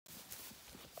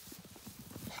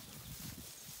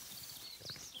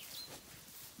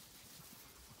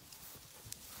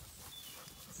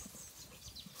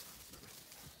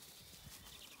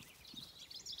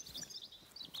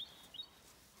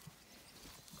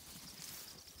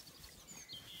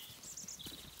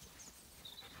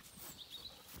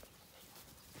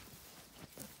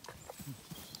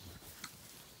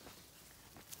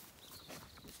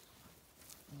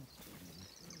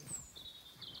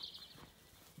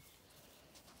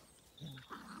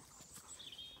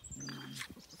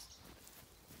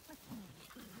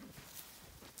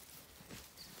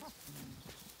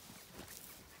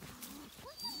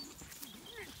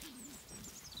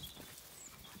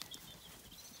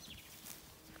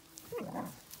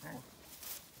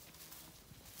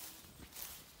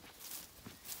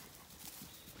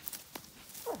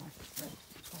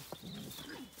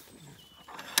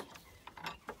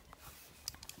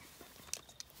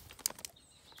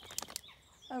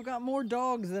I've got more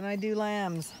dogs than I do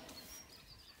lambs.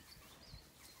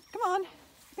 Come on,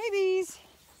 babies.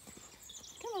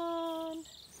 Come on.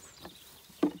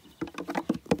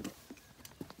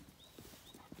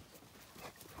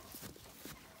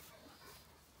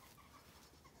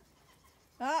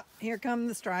 Ah, here come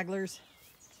the stragglers.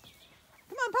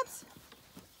 Come on, pups.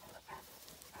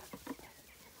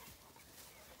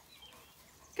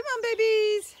 Come on,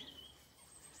 babies.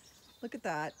 Look at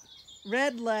that.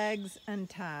 RedLegs and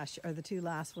Tache are the two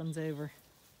last ones over.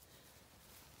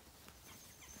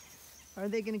 Are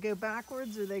they going to go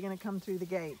backwards or are they going to come through the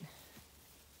gate?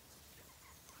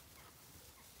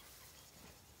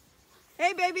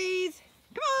 Hey, babies.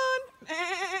 Come on.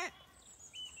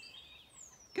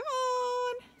 Come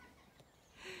on.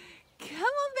 Come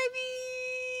on,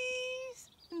 babies.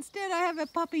 Instead, I have a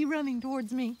puppy running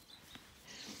towards me.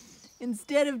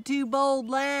 Instead of two bold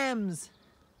lambs.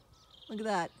 Look at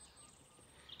that.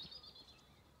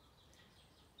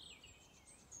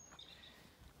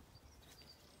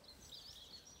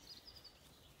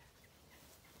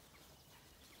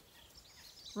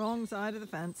 Wrong side of the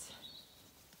fence.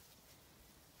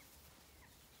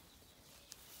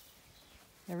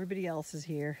 Everybody else is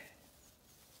here.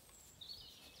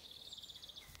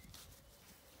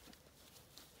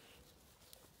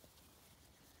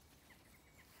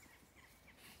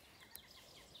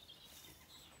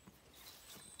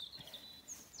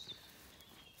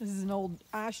 This is an old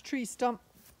ash tree stump.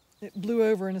 It blew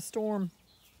over in a storm,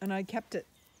 and I kept it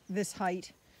this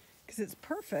height because it's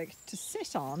perfect to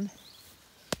sit on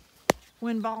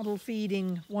when bottle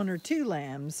feeding 1 or 2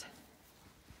 lambs,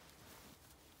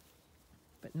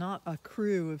 but not a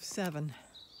crew of 7.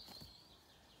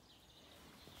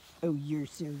 Oh, you're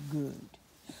so good.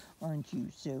 Aren't you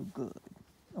so good?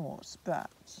 Oh,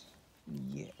 Spats.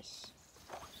 Yes.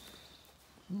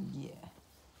 Yeah.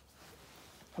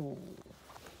 Oh.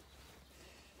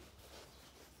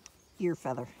 Ear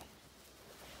feather.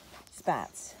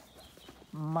 Spats.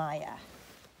 Maya.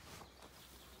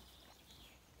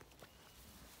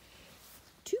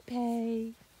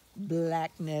 Toupee.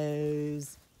 Black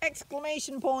nose.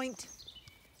 Exclamation point.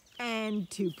 And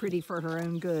too pretty for her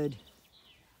own good.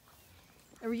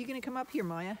 Are you gonna come up here,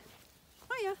 Maya?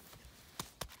 Maya.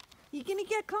 You gonna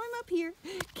climb up here?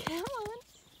 Come on.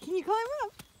 Can you climb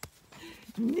up?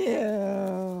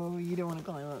 No, you don't want to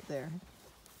climb up there.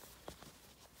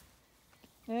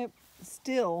 Nope.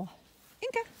 Still.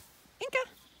 Inca. Inca.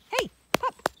 Hey,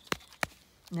 pup.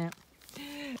 No.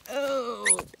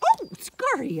 Oh. Oh,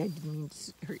 sorry. I didn't mean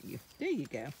to hurt you. There you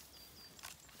go.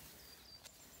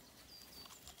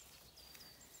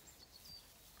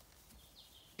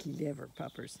 Clever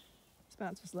puppers.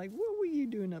 Spats was like, what were you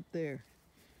doing up there?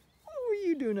 What were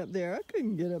you doing up there? I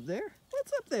couldn't get up there.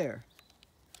 What's up there?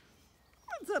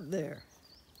 What's up there?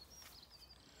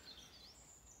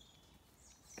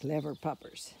 Clever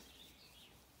puppers.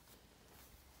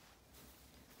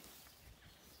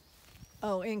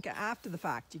 Oh, Inca, after the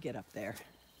fact you get up there.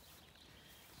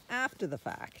 After the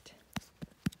fact.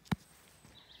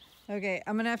 Okay,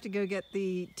 I'm gonna have to go get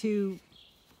the 2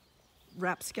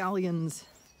 rapscallions,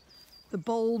 the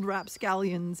bold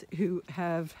rapscallions who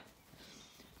have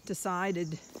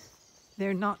decided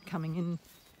they're not coming in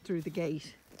through the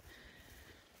gate.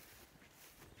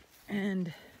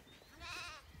 And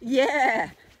yeah,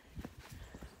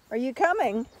 are you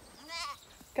coming?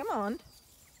 Come on.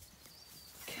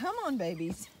 Come on,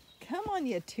 babies. Come on,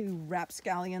 you 2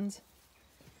 rapscallions.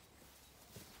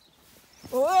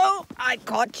 Oh, I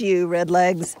caught you,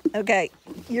 RedLegs. Okay,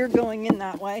 you're going in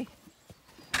that way.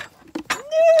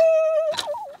 No!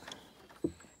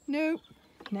 Nope.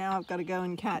 Now I've got to go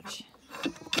and catch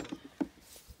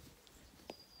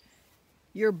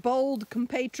your bold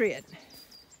compatriot.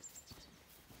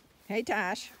 Hey,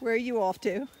 Tache, where are you off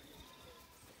to?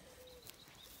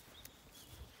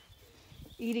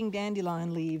 Eating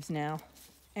dandelion leaves now,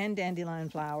 and dandelion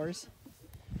flowers.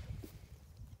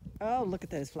 Oh, look at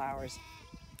those flowers.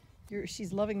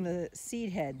 She's loving the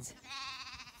seed heads.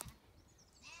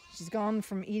 She's gone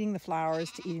from eating the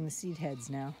flowers to eating the seed heads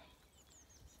now.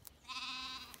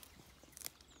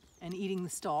 And eating the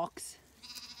stalks.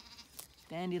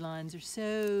 Dandelions are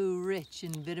so rich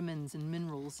in vitamins and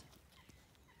minerals.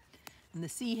 And the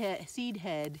seed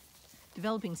head,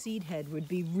 developing seed head would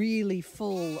be really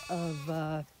full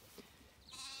of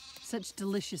such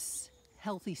delicious,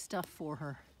 healthy stuff for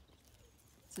her.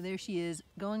 So there she is,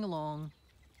 going along,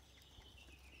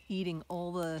 eating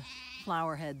all the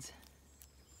flower heads.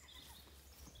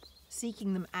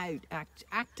 Seeking them out,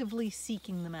 actively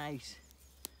seeking them out.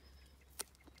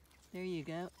 There you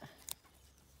go.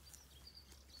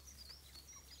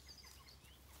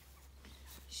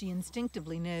 She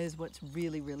instinctively knows what's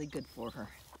really, really good for her.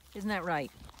 Isn't that right?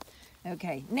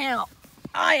 Okay, now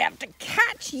I have to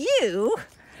catch you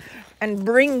and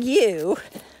bring you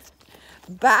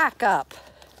back up.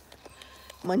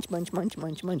 Munch, munch, munch,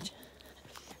 munch, munch.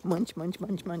 Munch, munch,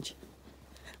 munch, munch.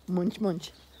 Munch,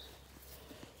 munch.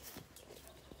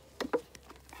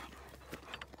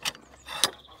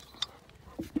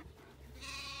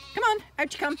 Come on,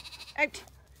 out you come. Out.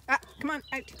 Ah, come on,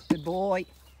 out. Good boy.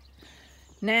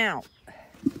 Now,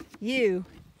 you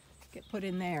get put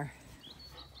in there.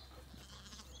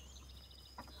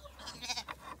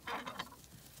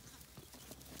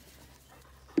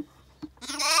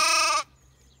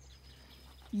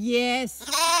 Yes,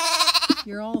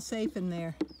 you're all safe in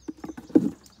there.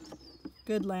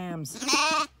 Good lambs.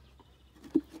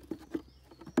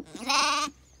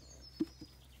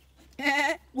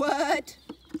 What?